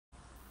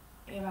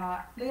You're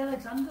right. The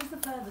Alexander's the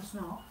furthest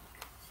north.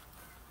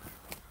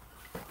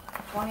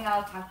 Bonnie,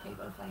 I'll tag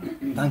people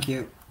thing. Thank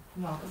you.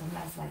 No, it doesn't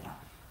mess like that.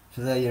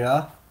 So there you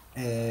are.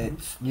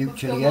 It's new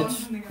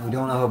Chilli-heads. We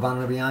don't have a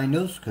banner behind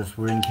us because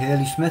we're in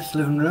Kaylee Smith's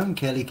living room,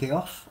 Kaylee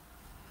Chaos.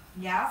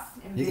 Yes.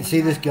 You can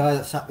see this guy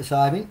that sat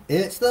beside me.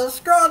 It's the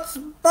Scots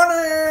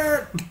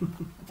Bonnet!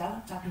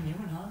 There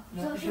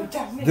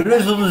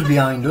is others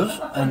behind us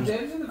and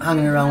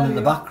hanging around in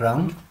the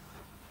background.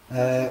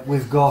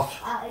 We've got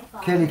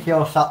Kaylee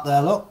Chaos sat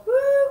there, look.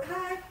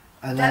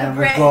 And then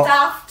we've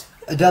got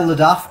Adele the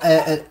Daft,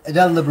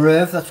 Adele the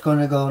Brave, that's going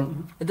to go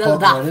and... Adele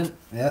Daft.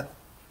 Yeah.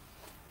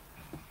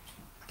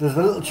 There's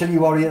a little chilli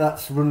warrior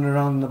that's running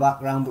around in the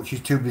background, but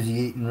she's too busy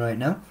eating right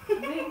now.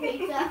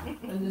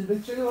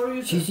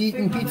 She's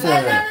eating pizza.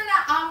 No,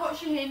 I'm what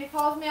Shahini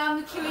calls me.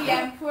 I'm the Chilli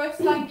Empress.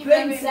 Thank you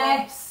very much.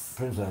 Princess.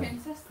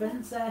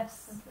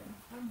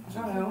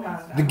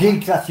 The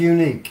geek that's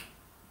unique.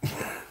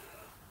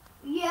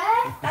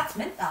 Yeah. That's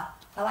mint, that.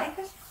 I like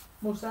it.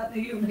 Most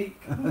certainly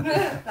unique.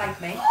 Like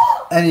me.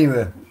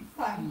 Anyway.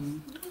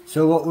 Thanks.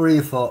 So what were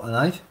you for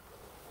tonight?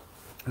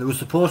 There was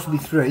supposed to be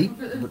 3,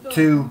 but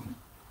 2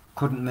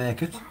 couldn't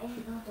make it.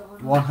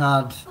 One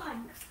had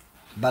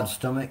bad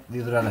stomach,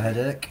 the other had a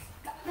headache.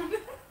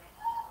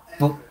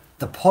 But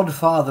the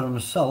podfather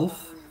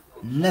himself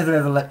never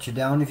ever lets you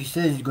down. If he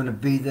says he's going to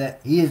be there,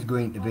 he is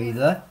going to be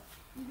there.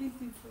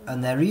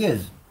 And there he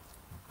is.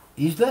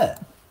 He's there.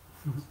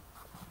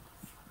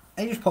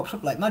 And he just pops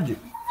up like magic.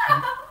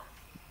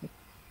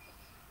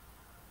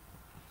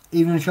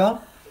 Evening, Shawn.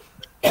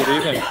 Good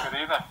evening.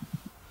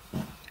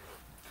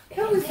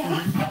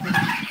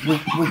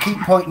 We keep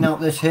pointing out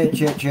this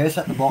HHS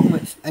at the bottom.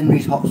 It's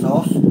Henry's hot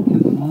sauce.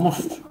 You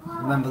must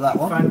remember that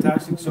one.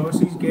 Fantastic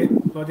sauces, get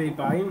bloody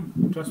buying,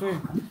 trust me.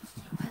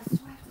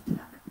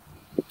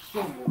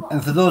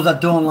 And for those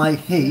that don't like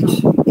heat,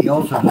 he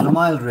also does a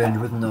mild range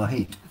with no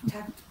heat.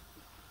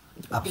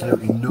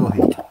 Absolutely no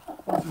heat.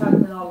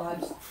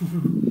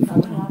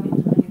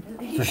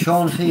 So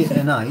Shawn's here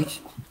tonight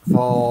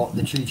for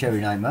the Chilli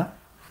Cherry Nightmare.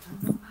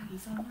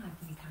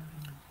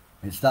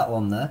 It's that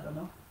one there.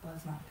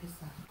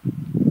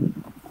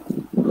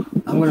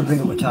 I'm going to bring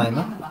up a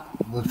timer.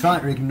 We're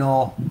trying to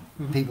ignore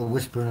people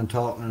whispering and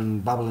talking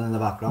and babbling in the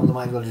background. They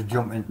might as well just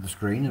jump into the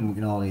screen and we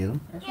can all hear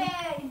them.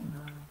 Yay!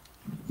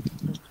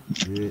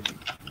 Yeah.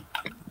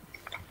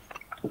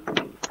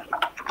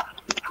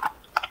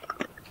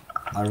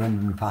 I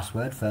remember my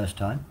password first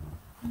time.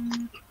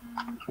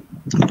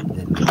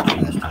 Didn't get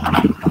it first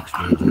time,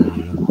 backstage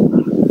earlier on.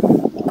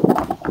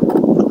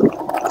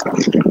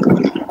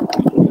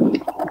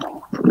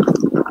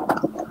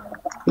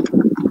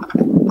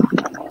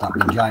 That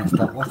big giant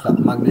stopwatch, that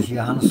Magnus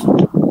Johansson,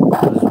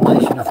 was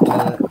nice enough to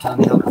tell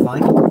me how to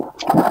find it.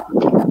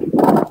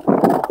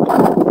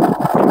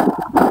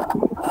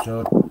 So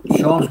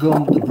Shawn's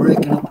going with the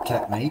breaking up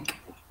technique.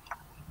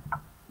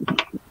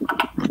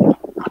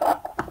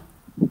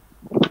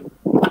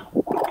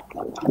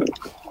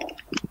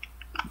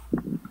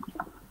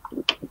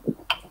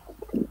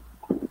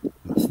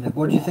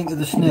 What do you think of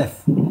the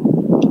sniff?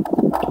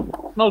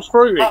 Smells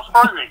fruity.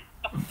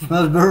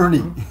 Smells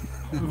burny.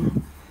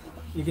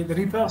 You get the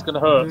Reaper? It's going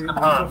to hurt. It's going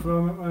to hurt.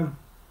 From it, man.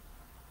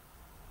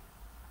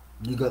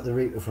 You got the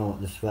Reaper from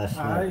it this first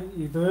night? Aye,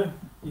 you do.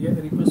 You get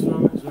the Reapers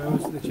from it as well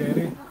as the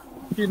cherry.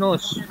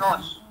 Nice. You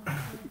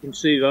can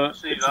see that.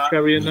 Bits of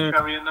cherry in there.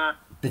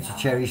 Bits of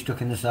cherry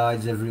stuck in the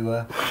sides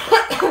everywhere.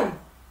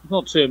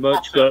 Not too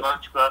much, but...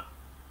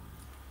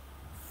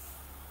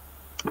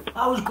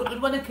 I was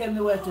gutted when it came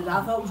the way today.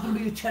 I thought it was going to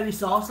be a cherry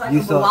sauce like a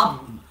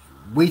lab.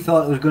 We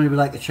thought it was going to be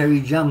like a cherry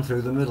jam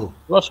through the middle.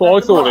 That's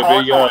what I thought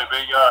it'd be,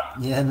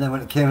 yeah, and then when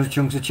it came as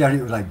chunks of cherry,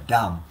 it was like,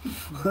 damn.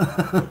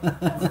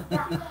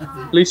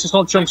 At least it's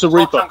not chunks of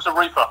Reaper.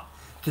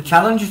 The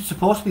challenge is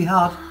supposed to be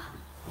hard.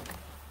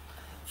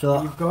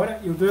 So you've got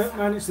it, you'll do it,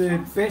 man. It's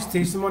the best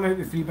tasting one out of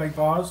the 3 big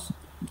bars.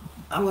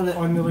 I'm going to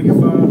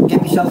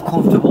get myself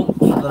comfortable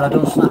so that I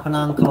don't snap an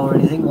ankle or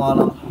anything while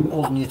I'm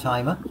holding your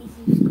timer.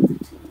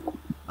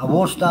 I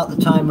won't start the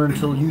timer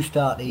until you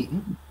start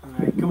eating.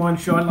 Alright, come on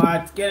Shawn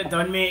lad, get it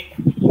done mate.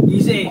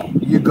 Easy.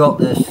 You got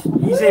this.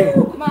 Easy.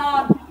 Come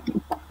on.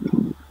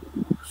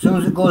 As soon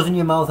as it goes in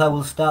your mouth, I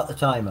will start the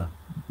timer.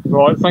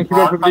 Right, thank you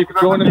everybody for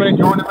joining me.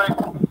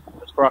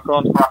 Let's crack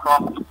on.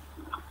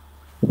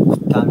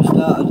 Time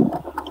started.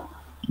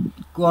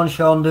 Go on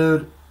Shawn,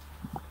 dude.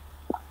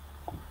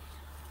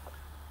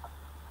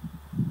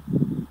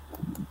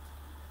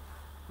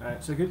 Right,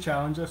 it's a good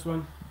challenge this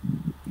one.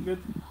 Good.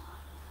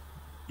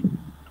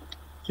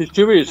 It's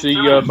chewy as the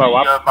Moab.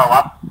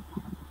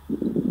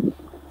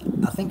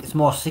 I think it's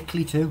more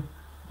sickly too.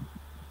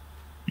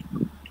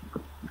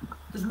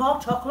 There's more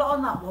chocolate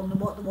on that one than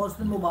what there was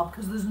in the Moab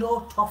because there's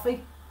no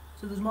toffee,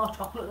 so there's more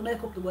chocolate to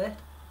make up the weight.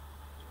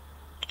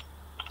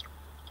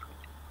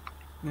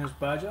 There's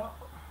Badger.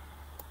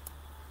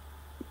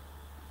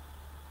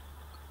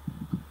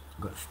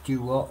 Got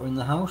Stew Water in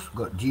the house,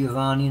 got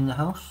Giovanni in the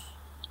house.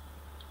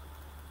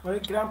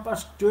 Right, Grandpa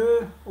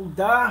Stew, old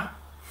Da,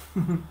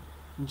 and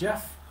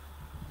Jeff.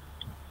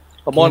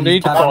 I'm on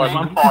need to Tab-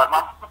 find,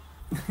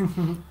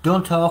 man.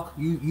 Don't talk.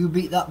 You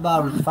beat that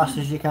bar as fast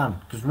as you can.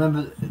 Because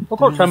remember, I've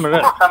got 10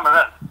 minutes.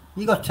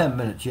 you got 10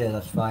 minutes. Yeah,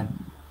 that's fine.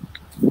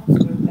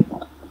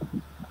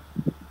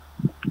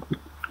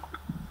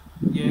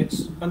 Yeah,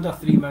 it's under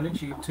 3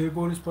 minutes. You get 2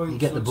 bonus points. You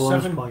get so the it's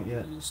bonus 7. point,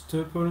 yeah. It's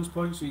 2 bonus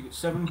points, so you get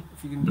 7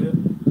 if you can do it.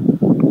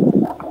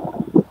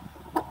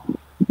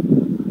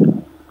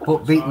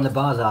 But beating the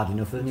bar's hard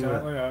enough, isn't it?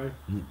 Exactly, aye.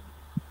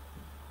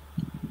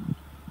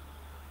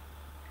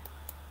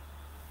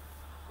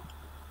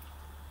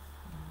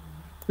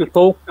 Just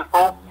Paul.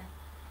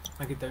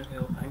 I get down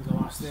to I think the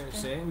last 30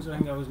 seconds. I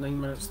think I was 9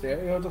 minutes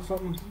 30 odd or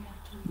something.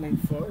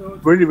 9:40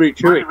 odd. Really, really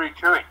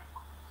chewy.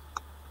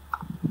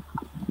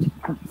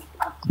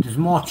 There's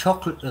more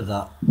chocolate to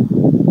that.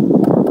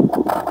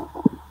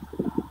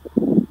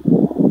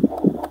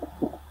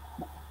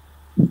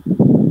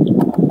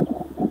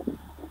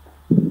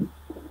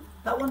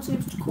 That one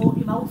seems to coat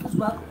your mouth as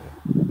well.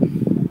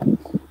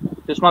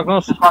 Just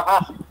Magnus.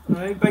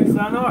 Right, big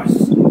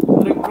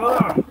Thanos. Big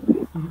brother.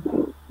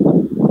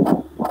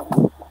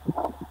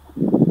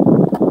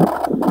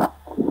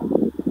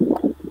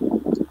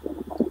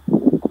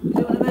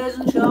 You're doing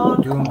amazing,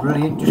 Shawn. Doing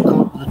brilliant. Just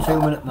come up to the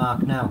 2-minute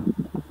mark now.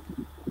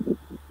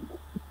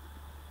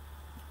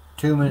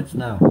 2 minutes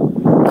now.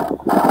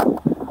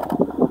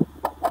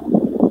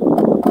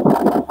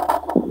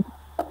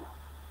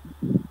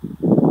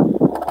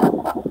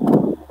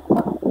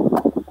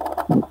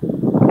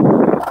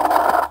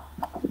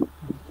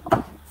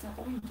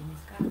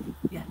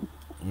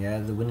 Yeah,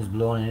 the wind's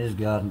blowing in his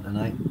garden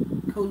tonight.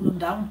 Cooling them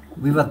down.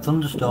 We've had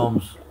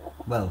thunderstorms.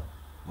 Well,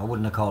 I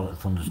wouldn't have called it a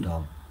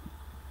thunderstorm.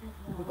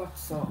 We got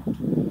soft.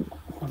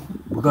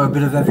 We've got a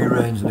bit of heavy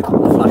rains and a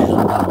couple of flashes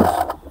and bands.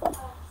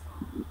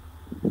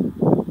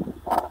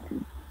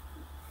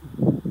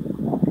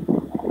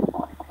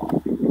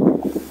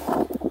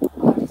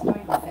 God, he's not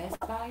even first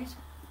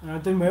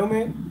bite. Doing well,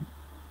 mate.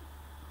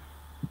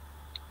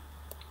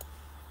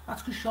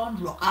 That's because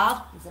Shawn's rock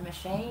hard. He's a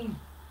machine.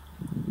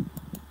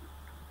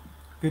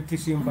 Good to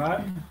see him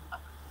back.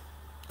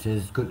 It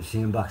is good to see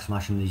him back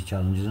smashing these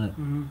challenges, isn't it?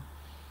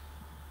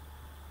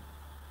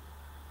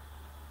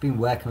 Been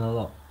working a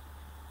lot.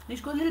 He's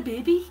got a little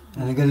baby.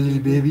 And I got a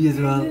little baby as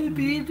well. Little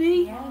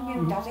baby. Yeah,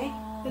 you daddy.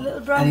 A little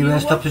brand Anyway, new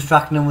stop one.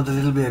 distracting him with the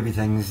little baby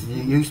things.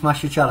 You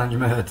smash your challenge,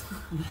 mate.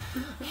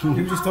 He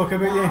was just talking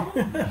about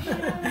you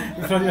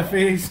in front of your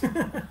face.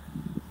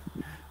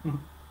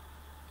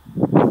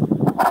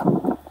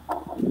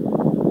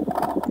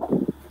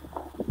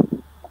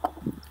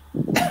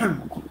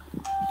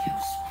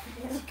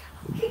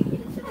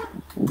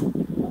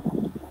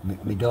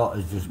 My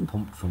daughter's just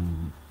pumped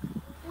from...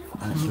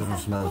 and it doesn't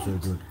smell so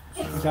good.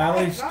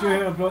 Charlie,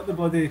 Stuart, I brought the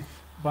bloody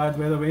bad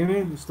weather with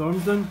me. The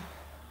storm's done.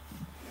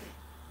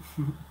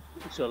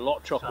 It's a lot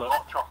of chocolate.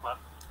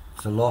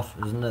 It's a lot,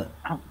 isn't it?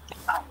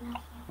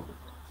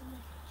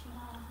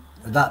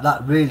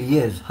 That really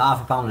is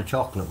half a pound of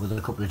chocolate with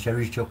a couple of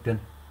cherries chucked in.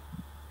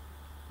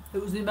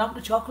 It was the amount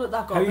of chocolate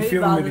that How got you me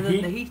feeling rather with the than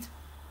heat? the heat.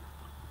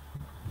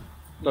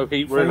 No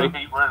heat, really.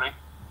 Fine.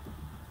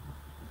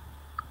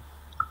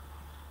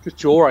 Just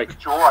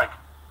jawache.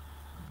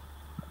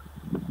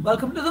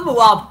 Welcome to the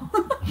Moab.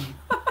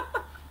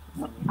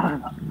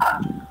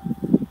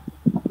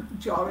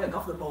 Jarring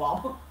off the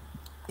Moab.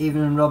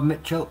 Evening, Rob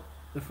Mitchell.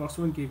 The first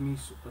one gave me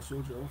a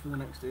sore jaw for the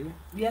next day.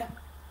 Yeah.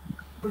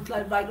 But it's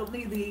like right up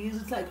near the ears,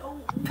 it's like, oh.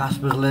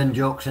 Casper's laying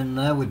jokes in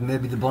there with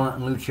maybe the Bonnet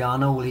and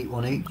Luciano will eat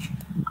one each.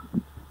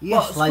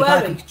 Yes, What, like I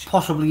square could each?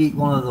 possibly eat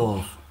one of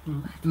those.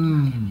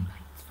 Mmm.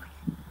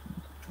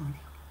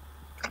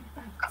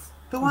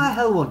 Do I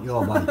hell want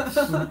your bites?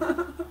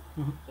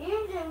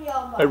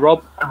 Hey,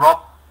 Rob. Right,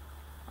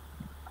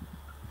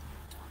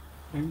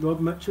 Rob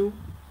Mitchell.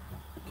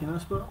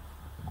 Casper.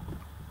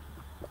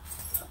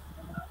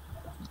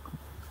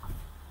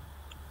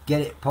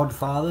 Get it,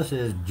 Podfather,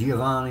 says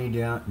Giovanni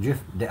de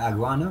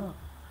Aguano.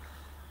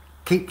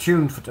 Keep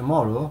tuned for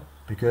tomorrow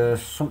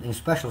because something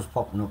special's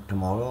popping up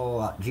tomorrow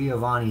that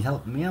Giovanni's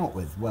helping me out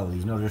with. Well,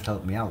 he's not just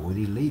helping me out with,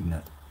 he's leading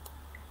it.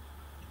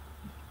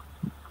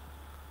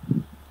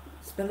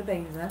 Spill the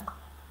beans, eh?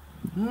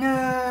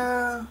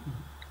 No,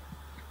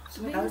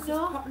 Something else is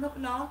popping up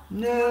now.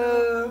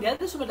 no. Yeah,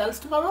 there's something else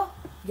tomorrow.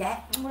 Yeah.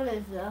 What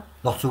is that?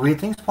 Lots of weird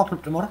things popping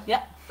up tomorrow.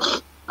 Yeah.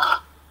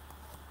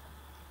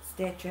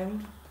 Stay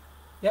tuned.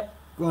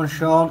 Go on,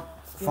 Shawn.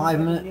 Still 5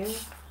 got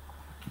minutes.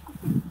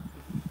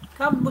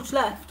 Can't much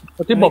left.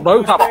 I did my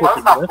boat half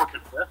cooking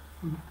there.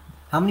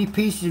 How many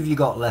pieces have you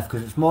got left?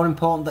 Because it's more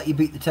important that you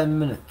beat the 10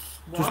 minutes.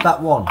 Just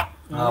that one.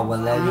 Oh,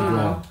 well, there you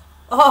go.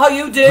 Oh,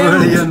 you do.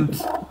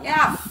 Brilliant.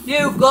 Yeah.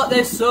 You've got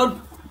this,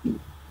 son.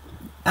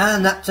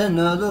 And that's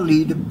another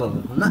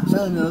leaderboard. And that's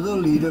another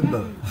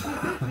leaderboard.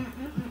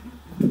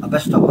 I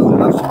best stop moving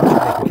about so much to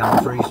make the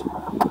camera freeze.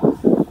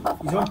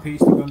 He's on pace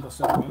to go under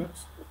 7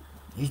 minutes.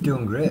 He's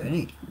doing great, isn't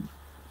he? Is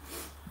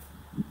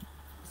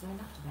there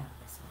enough to bear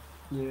this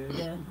one?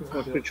 Yeah.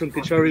 Got a big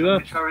chunky cherry there.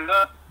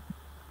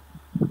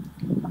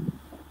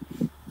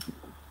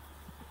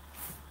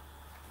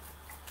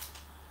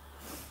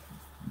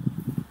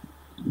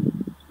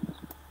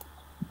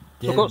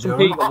 I've got some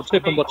heat on the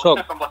tip of my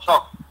tongue.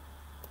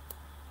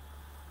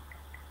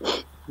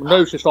 My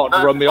nose is starting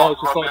to run, my eyes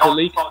are starting to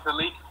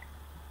leak.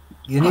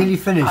 You're nearly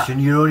finished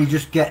and you're only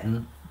just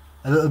getting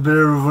a little bit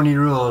of a runny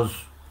rose.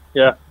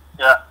 Yeah.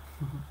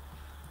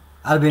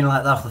 I'd have been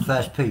like that for the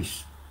first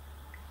piece.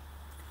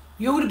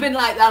 You would have been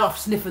like that off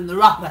sniffing the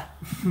wrapper.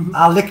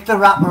 I licked the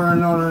wrapper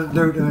and none of it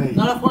do it to me.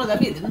 Not off one of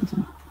them, you didn't.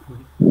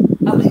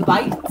 How many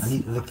bites? I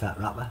need to lick that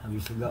wrapper. Have you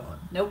still got one?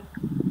 Nope.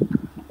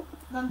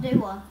 Then do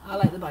one. I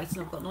like the bites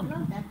and I've got none.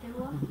 Then do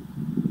one.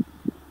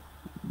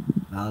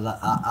 No,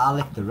 I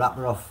licked the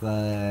wrapper off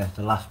the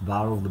last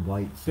bar of the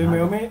bites. Do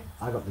me, mate.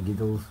 I got the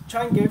giggles.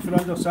 Try and get it for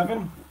under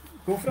 7.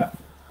 Go for it.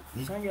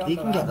 Try and get You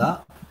up can to get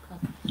that.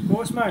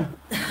 Close, man.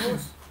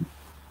 Close.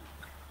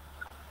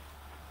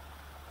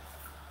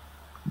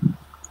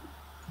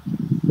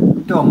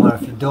 Don't worry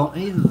if you don't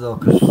either though,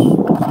 because as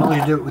long as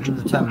you do it within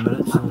the 10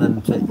 minutes and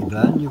then take your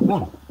burn, you've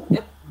won.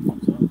 Yep.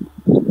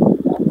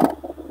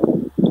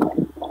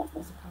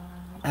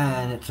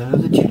 And it's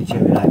another Chilli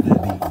Cherry Nightmare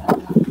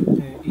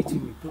beaten.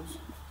 Eating me pups.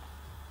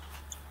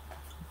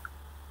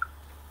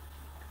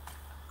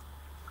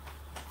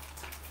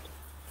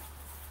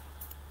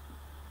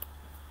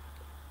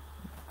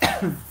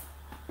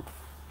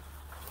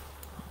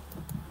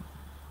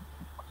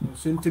 So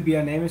soon to be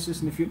a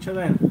nemesis in the future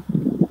then.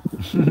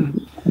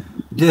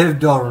 Dave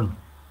Doran,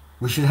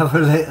 we should have a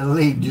little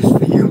league just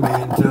for you, me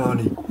and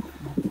Tony.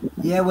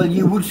 Yeah, well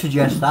you would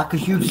suggest that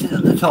because you'd sit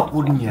at the top,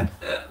 wouldn't you?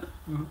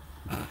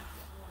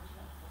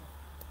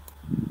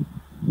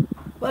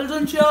 Well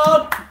done,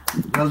 Shawn.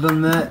 Well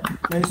done, mate.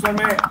 Nice one,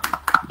 mate.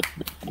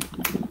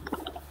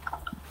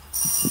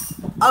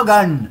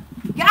 Again.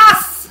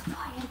 Yes!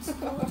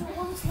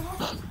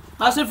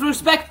 Massive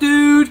respect,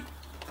 dude.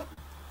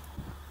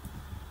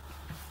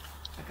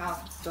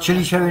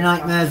 Chilli Cherry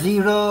Nightmare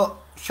 0.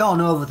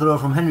 Shawn overthrow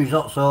from Henry's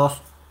hot sauce.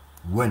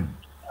 Win.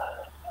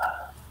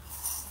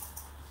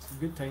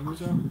 Good time as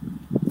well.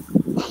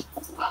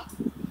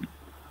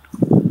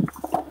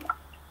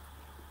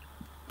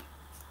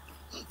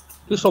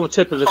 Just on the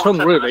tip of the tongue,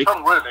 really.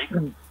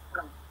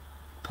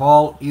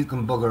 Paul, you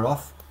can bugger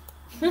off.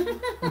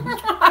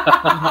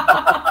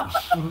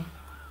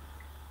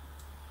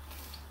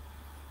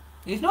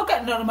 He's not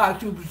getting none of my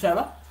tube of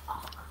terror.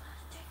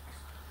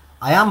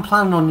 I am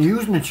planning on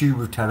using a tube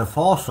of terror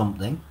for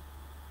something.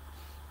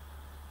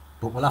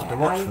 But we'll have to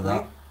watch for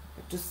that.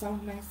 It just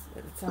sounds nice.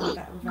 It sounds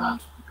better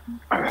without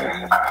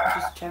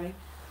just cherry.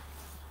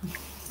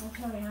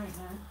 Cherry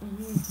Nightmare.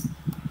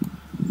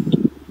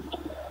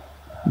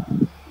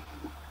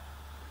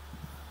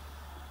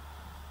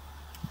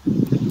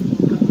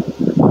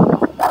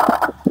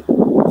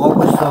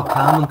 Always so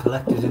calm and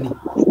collected, isn't he?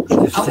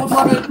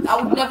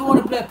 I would never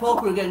want to play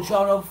poker against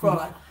Shawn overthrow.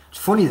 Like. It's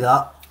funny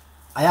that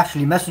I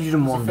actually messaged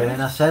him one day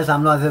and I says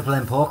I'm not ever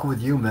playing poker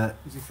with you, mate.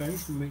 Is he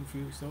finished and waiting for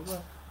you to stop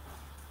that?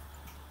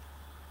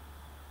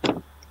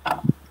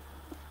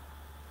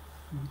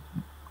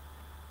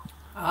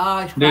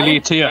 Ah, he's Nearly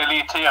a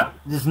crying. tear.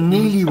 There's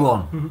nearly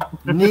one.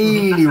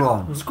 Nearly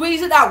one.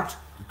 Squeeze it out.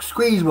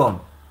 Squeeze one.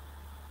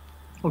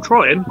 I'm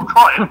trying.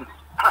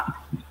 I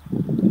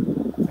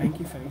think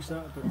he finished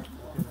that, but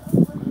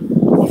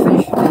He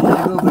finished it ages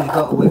ago, but he's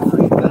got to wait for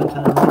his burn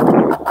time.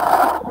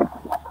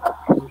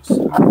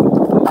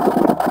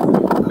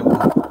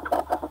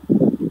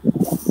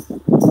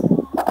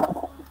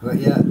 But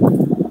yeah,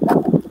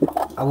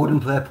 I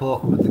wouldn't play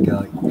poker with the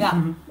guy.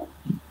 Yeah.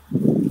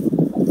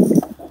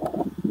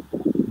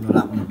 Not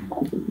happening.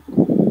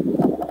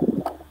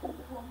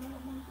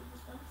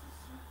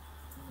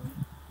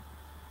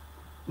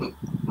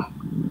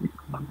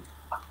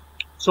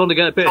 Starting to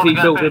get a bit of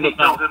heat building up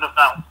now.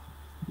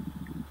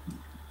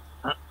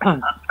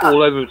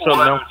 All over the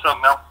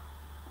tongue now.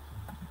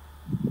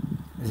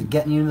 Is it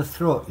getting you in the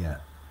throat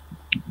yet?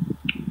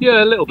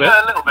 Yeah, a little bit.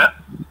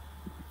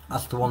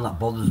 That's the one that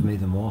bothers me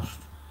the most.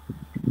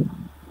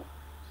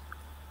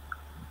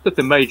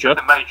 Nothing major.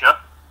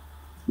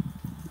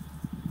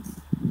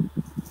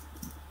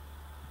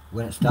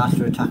 When it starts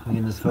to attack me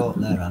in the throat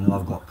there, I know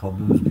I've got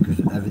problems because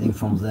everything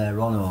from there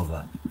on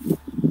over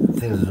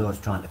feels as though it's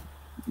trying to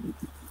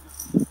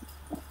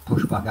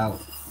push back out.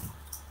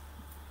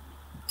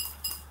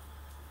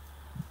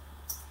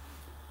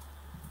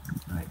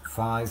 Right,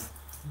 5.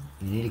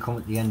 You nearly come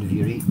at the end of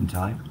your eating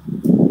time.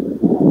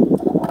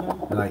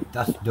 Right,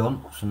 that's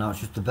done, so now it's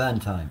just the burn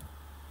time.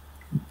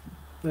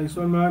 nice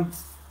one, man.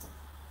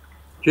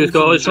 Cheers,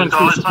 guys. Thanks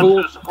for the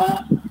support.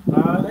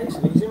 Nice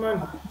and easy,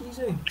 man.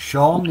 Easy.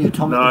 Shawn, the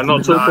atomic... No,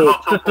 not support.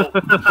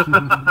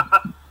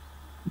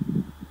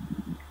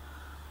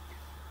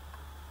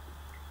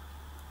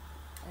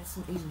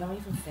 He's not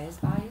even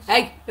phased by it.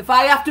 Hey, if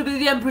I have to be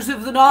the Empress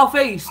of the North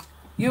East,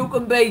 you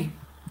can be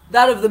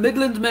that of the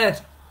Midlands,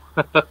 mate.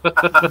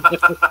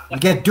 You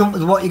get dumped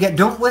with what you get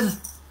dumped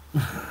with.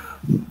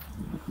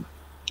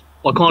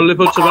 I can't live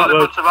up to that,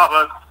 though.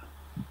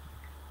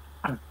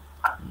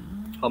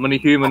 I'm only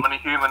human.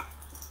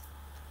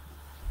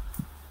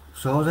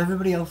 So is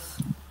everybody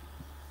else.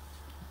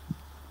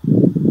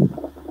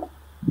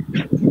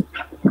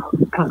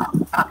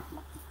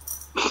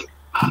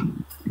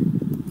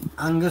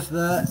 Angus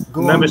there.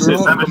 Go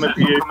Nemesis, on, bro. I'm coming for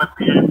you.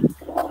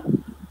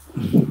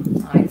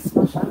 Right,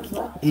 smash that as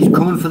well. He's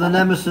coming for the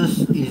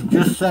Nemesis. He's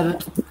just said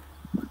it.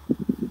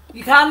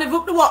 You can't live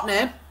up to what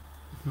name?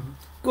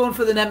 Going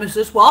for the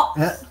Nemesis, what?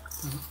 Yeah.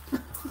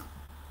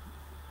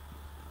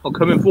 I'm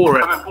coming for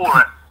it.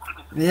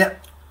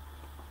 Yep.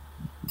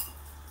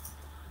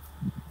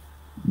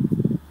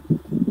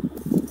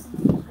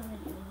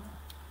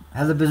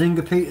 Heather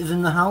Bazinga Peters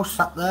in the house,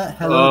 sat there.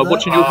 Hello there.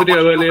 Watching your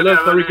video earlier, love.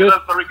 Very good.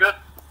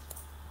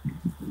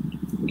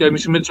 Gave me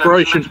some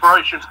inspiration.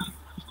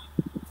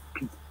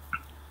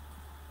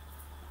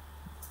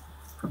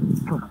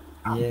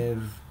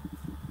 You've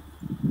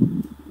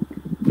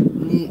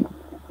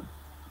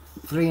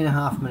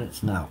 3.5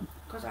 minutes now.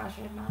 Because I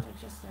should manage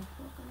just then.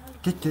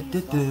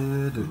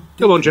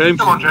 Come on, James.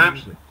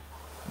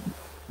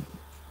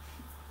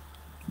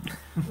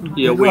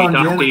 Yeah, Go on,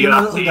 James, give him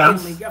a little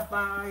dance. Mate,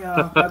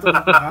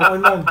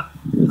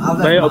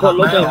 I've got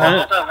lockdown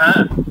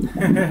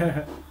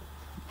hat.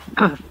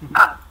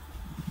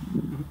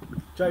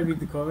 Try to read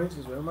the comments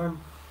as well, man.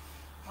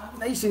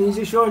 Nice and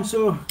easy, Shawn.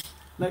 So,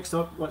 next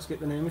up, let's get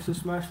the Nemesis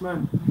smash,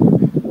 man.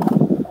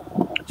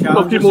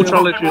 A few more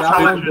challenges. Yeah.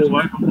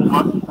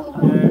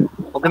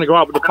 I'm going to go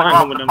out with a bang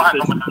on the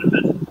Nemesis.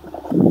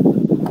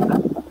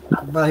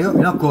 Well, I hope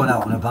you're not going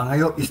out on a bang. I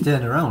hope you're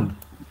staying around.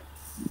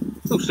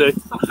 We'll see.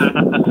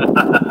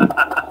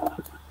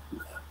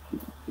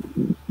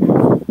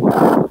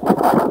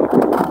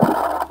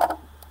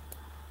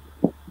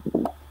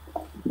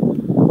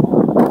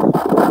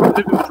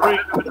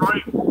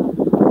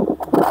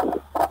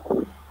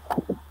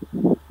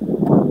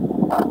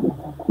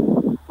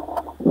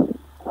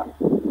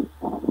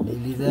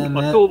 Nearly there,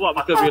 mate. I thought that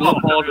was going to be a lot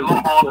harder than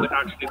what it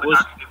actually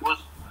was.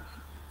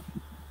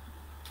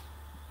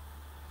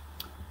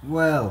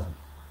 Well,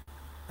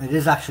 it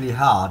is actually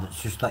hard.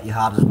 It's just that you're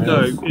hard as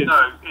No, nails.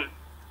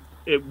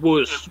 it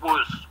was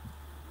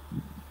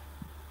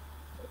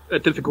a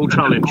difficult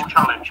challenge.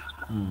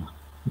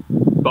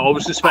 But I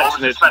was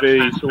expecting it to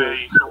be sort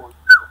of...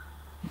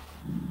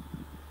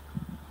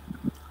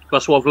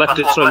 That's why I've left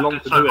it so long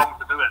to do it.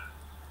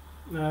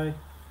 Aye.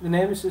 The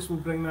Nemesis will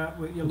bring that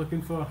what you're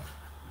looking for.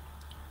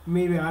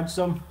 Maybe add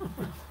some.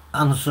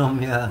 And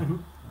some, yeah.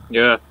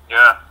 Yeah.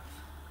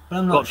 But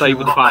I'm not Got Dave sure.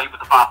 with the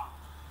bat.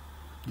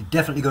 You've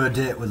definitely got a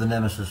date with the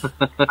Nemesis.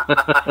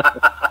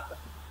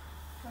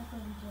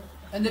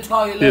 In the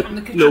toilet, in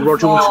the kitchen Little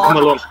Roger wants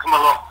to come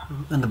along.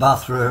 In the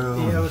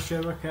bathroom. 8 hour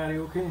shower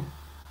karaoke.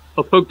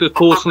 I've poked the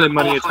porcelain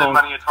many a time.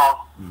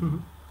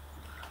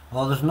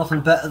 Oh, there's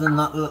nothing better than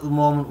that little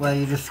moment where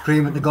you just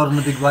scream at the god on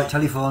the big white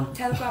telephone.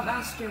 Tell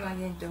Grandmaster I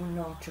ain't doing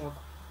no job.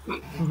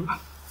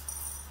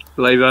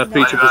 Labour,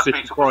 feature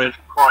position crying.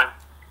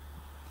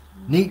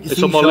 Need to It's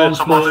see on my Shawn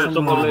list, smash it's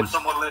some on my rooms.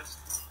 list.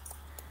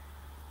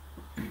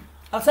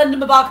 I'll send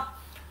him a bag.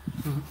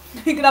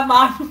 You can have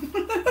mine.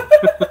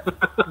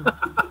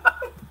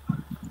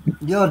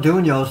 You're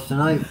doing yours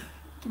tonight.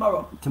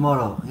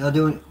 Tomorrow. You're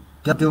doing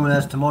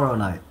yours tomorrow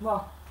night.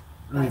 What?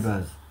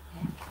 Rebirth.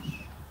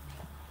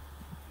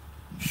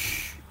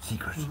 Shh.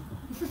 Secret.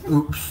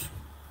 Oops.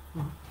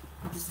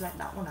 Just let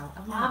that one out.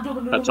 I'm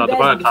doing That's another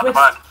out the day on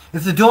bag. twist.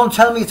 If they don't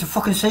tell me it's a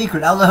fucking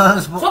secret, how the hell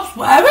is Stop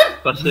swearing!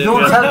 That's it,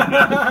 don't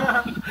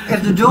yeah.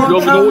 If they don't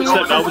You're tell me on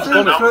the it's naughty a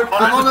step now, it's secret,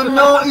 I'm on a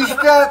naughty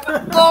step.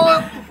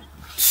 Bonnet.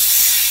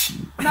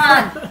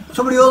 Man!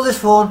 Somebody hold this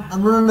phone.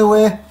 I'm running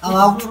away. I'm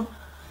out.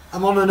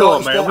 I'm on a Go naughty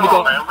on, mate. step.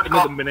 I've only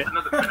got another minute.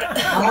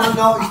 I'm on a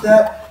naughty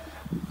step.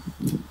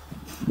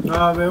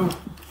 Ah, well.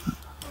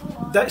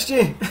 Ditched you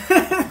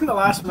in the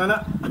last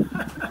minute.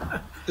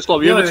 Just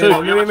like the other two.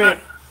 Anyway, mate.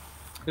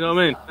 You know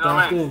what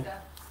I mean?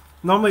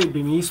 Normally it'd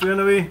be me swearing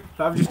away,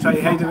 but I've just tried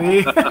to hide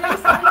away.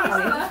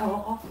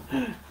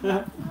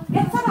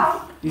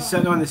 He's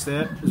sitting on the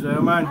step as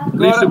well, man. At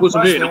least it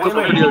wasn't me. It was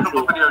a video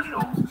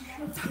show.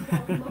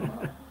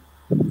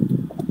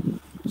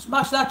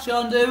 Smash that,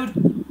 Shawn, dude.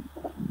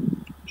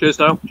 Cheers,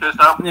 Dal.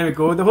 There we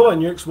go. The whole of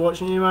Nuke's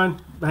watching you, man.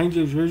 Behind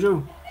you as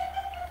usual.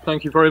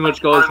 Thank you very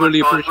much, guys. Really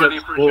appreciate the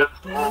support.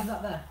 Leave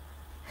that there.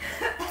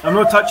 I'm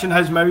not touching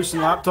his mouse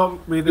and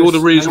laptop. With You're the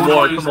this reason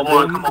why I thing. come on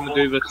board and come and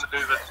do this.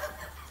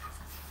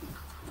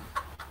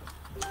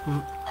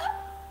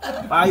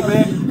 Bye,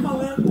 mate.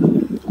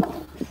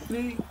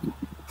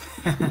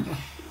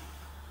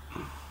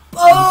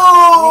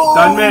 Oh!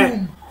 Done,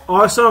 mate.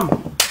 Awesome.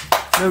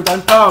 Well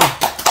done, pal.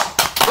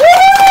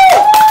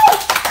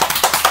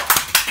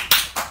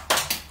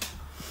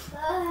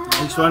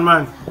 Nice one,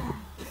 man.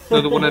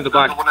 Another one in the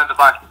back.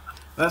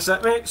 That's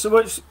it, mate. So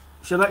what's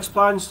your next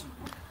plans?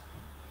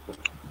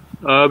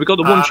 We got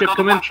the one ship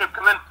coming.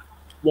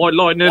 White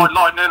Lightning.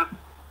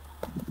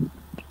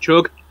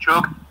 Chug.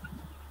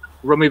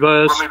 Rummy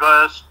Bears.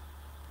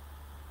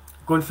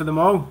 Going for them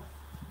all?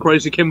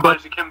 Crazy Kimber.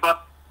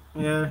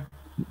 Yeah.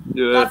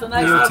 Yeah. That's a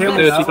nice You'll one, take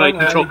mate.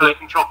 Dirty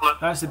bacon chocolate.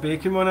 That's the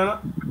bacon one, innit?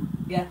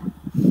 Yeah.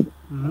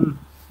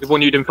 The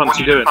one you didn't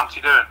fancy doing.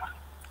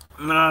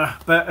 Nah,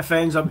 but if it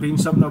ends up being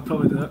something, I'll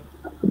probably do it.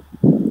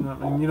 You know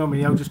what I mean? You know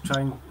me, I'll just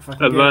try and... If I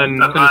can And get then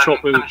it. gonna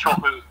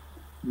chop with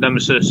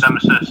Nemesis.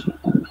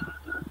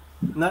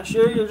 And that's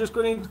you, you're just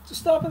going to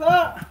stop at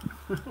that.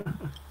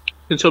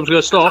 Can someone's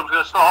going to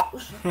stop?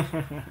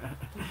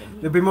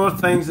 There'll be more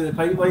things in the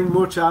pipeline,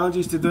 more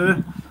challenges to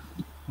do.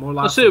 More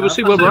That's it, we'll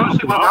see where we're at.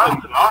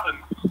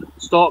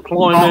 Start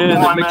climbing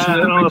and mixing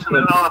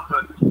it up.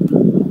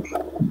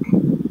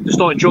 Just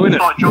start enjoying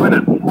it.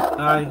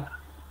 Aye.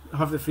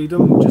 Have the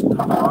freedom, just have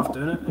a laugh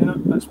doing it, you know?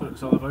 That's what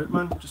it's all about,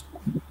 man. Just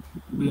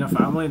being a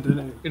family and doing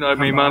it. You know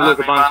me, man, look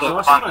at banter.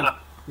 Awesome, man.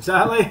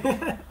 Exactly.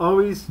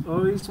 always,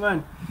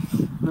 man.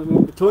 I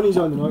mean, Tony's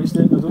on the naughty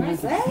step, I don't think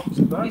he's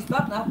back. He's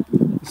back now.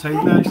 He's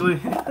hiding, actually.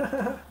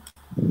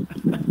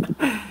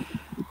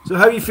 So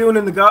how are you feeling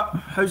in the gut?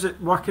 How's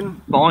it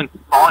working? Fine.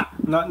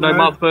 No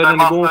mouth burn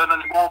anymore.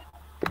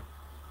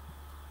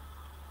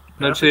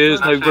 No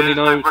tears, no runny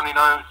nose.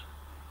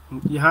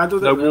 You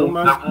handled it no well,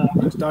 war. man.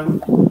 It's done.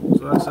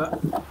 So that's it.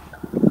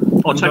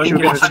 I'll text you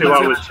again in 2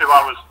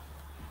 hours.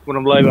 When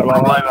I'm laid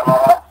like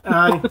that.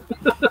 Aye.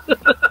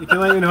 You can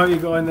let me know how you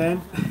go on then.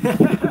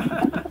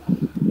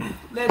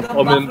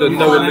 I'm in the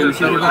no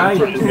illusion.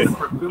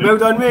 Well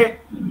done, mate.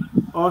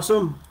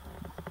 Awesome.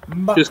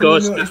 Cheers,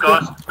 guys.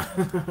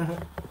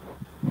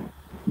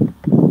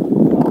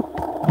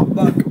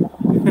 Back.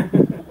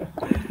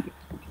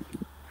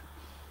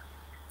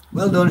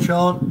 Well done,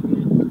 Shawn.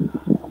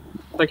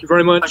 Thank you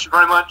very much.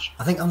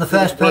 I think I'm the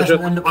first person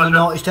to end up on the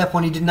naughty step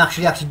when he didn't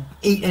actually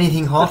eat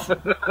anything hot.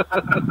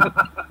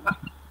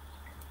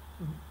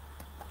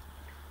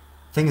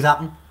 Things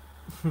happen.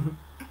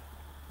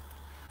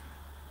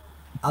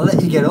 I'll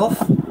let you get off.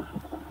 Thank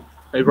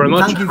you very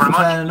much. Thank you for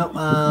turning up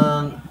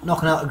and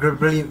knocking out a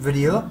brilliant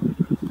video.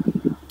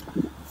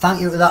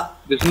 Thank you for that.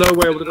 There's no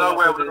way I would have done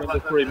that in under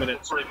 3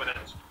 minutes.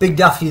 Big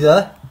Dafty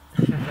there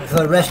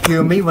for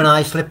rescuing me when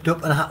I slipped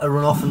up and had to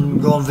run off and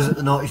go and visit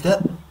the naughty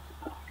step.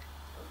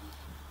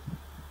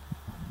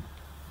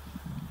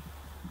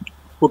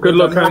 Well, good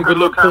luck, Anne. Good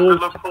luck,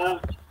 Paul.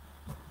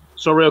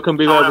 Sorry I couldn't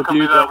be there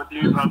with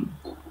you, but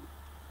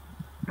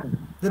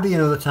There'll be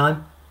another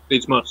time.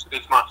 needs must.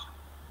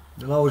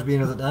 There'll always be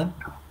another time.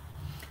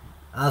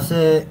 I'll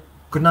say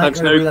good night to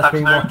everybody that's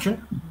been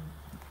watching.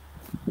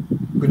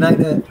 Good night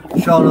to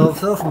Shawn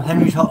Overthrow from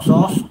Henry's Hot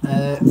Sauce.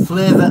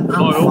 Flavour and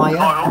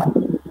Fire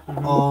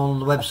on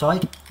the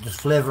website.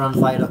 Just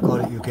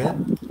flavourandfire.co.uk.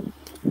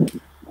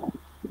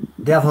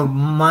 They have a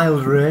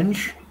mild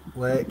range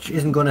which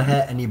isn't going to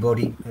hurt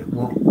anybody. It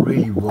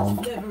really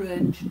won't.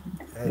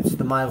 It's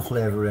the mild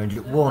flavour range.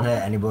 It won't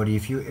hurt anybody.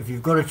 If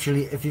you've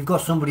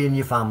got somebody in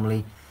your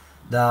family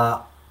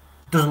that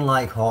doesn't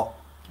like hot,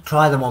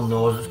 try them on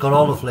those. It's got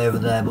all the flavour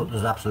there, but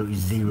there's absolutely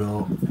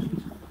zero.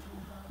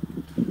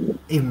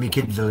 Even my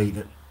kids will eat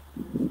it.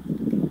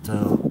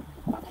 So,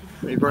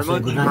 Thank you very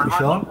much. good night to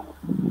Shawn.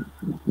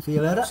 See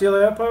you later. See you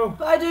later, pal.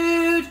 Bye,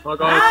 dude. Bye,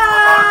 guys.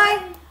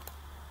 Bye.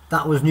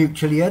 That was Nuke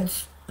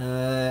Chilli-heads.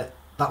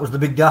 That was the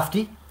Big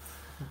Dafty.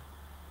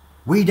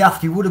 Wee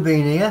Dafty would have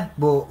been here,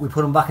 but we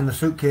put him back in the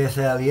suitcase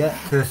earlier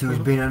because he was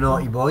being a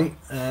naughty boy.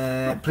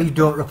 Please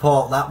don't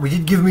report that. We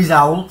did give him his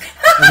owl,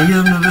 and he's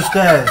under the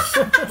stairs,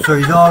 so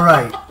he's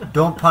alright.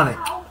 Don't panic.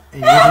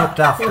 He's looked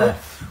after.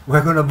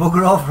 We're going to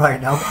bugger off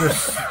right now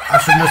because I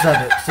shouldn't have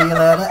said it. See you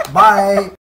later. Bye.